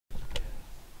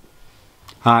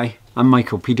Hi, I'm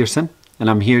Michael Pedersen, and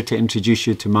I'm here to introduce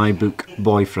you to my book,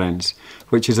 Boyfriends,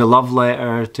 which is a love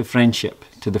letter to friendship,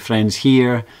 to the friends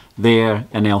here, there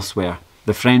and elsewhere,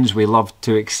 the friends we love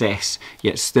to excess,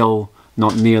 yet still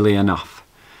not nearly enough.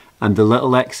 And the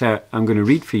little excerpt I'm going to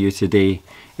read for you today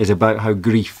is about how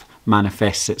grief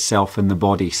manifests itself in the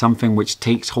body, something which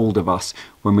takes hold of us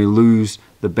when we lose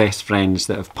the best friends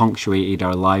that have punctuated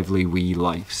our lively wee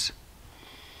lives.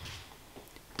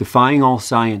 Defying all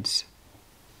science,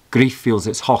 grief feels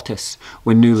its hottest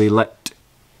when newly lit,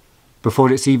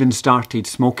 before it's even started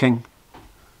smoking,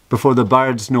 before the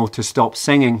birds know to stop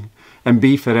singing and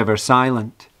be forever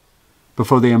silent,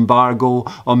 before the embargo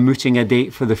on mooting a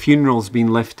date for the funeral's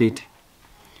been lifted,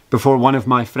 before one of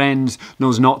my friends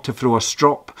knows not to throw a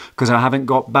strop because I haven't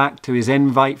got back to his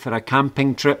invite for a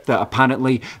camping trip that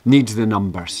apparently needs the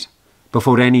numbers,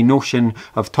 before any notion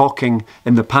of talking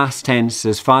in the past tense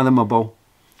is fathomable,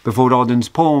 before Auden's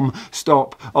poem,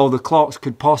 "Stop, all the clocks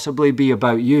could possibly be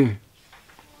about you."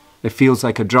 It feels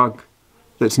like a drug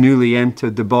that's newly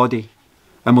entered the body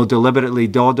and will deliberately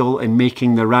dawdle in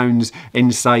making the rounds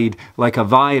inside like a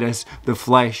virus, the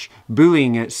flesh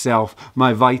bullying itself,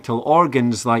 my vital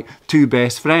organs like two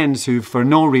best friends who've for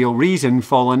no real reason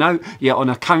fallen out, yet on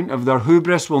account of their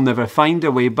hubris will never find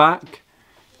a way back.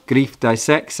 Grief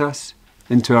dissects us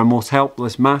into our most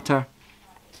helpless matter.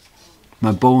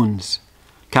 My bones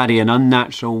carry an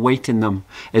unnatural weight in them,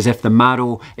 as if the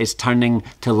marrow is turning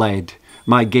to lead.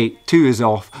 My gait too is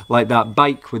off, like that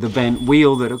bike with a bent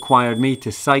wheel that required me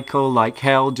to cycle like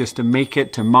hell just to make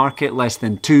it to market less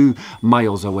than 2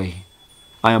 miles away.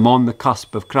 I am on the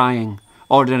cusp of crying,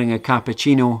 ordering a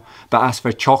cappuccino, but ask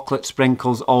for chocolate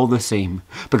sprinkles all the same,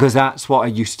 because that's what I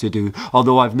used to do,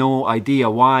 although I've no idea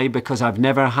why, because I've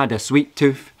never had a sweet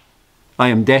tooth. I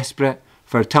am desperate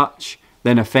for touch,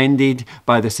 then offended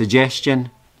by the suggestion.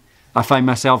 I find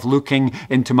myself looking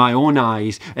into my own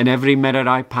eyes in every mirror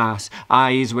I pass,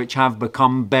 eyes which have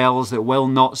become bells that will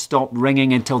not stop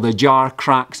ringing until the jar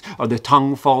cracks or the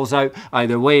tongue falls out.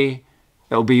 Either way,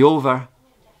 it'll be over.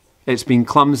 It's been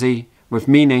clumsy with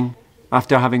meaning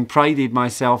after having prided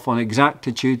myself on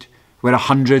exactitude, where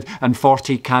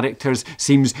 140 characters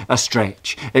seems a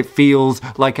stretch. It feels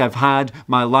like I've had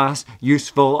my last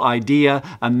useful idea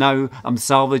and now I'm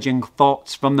salvaging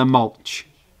thoughts from the mulch.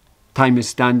 Time is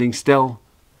standing still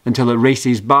until it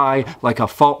races by like a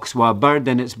fox with a bird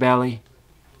in its belly.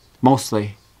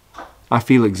 Mostly, I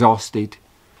feel exhausted,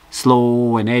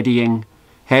 slow and eddying,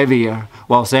 heavier,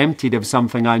 whilst emptied of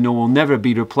something I know will never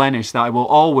be replenished, that I will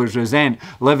always resent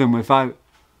living without.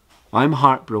 I'm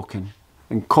heartbroken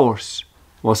and coarse,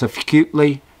 whilst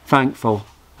acutely thankful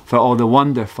for all the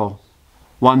wonderful,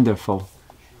 wonderful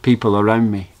people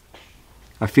around me.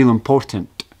 I feel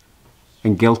important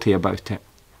and guilty about it.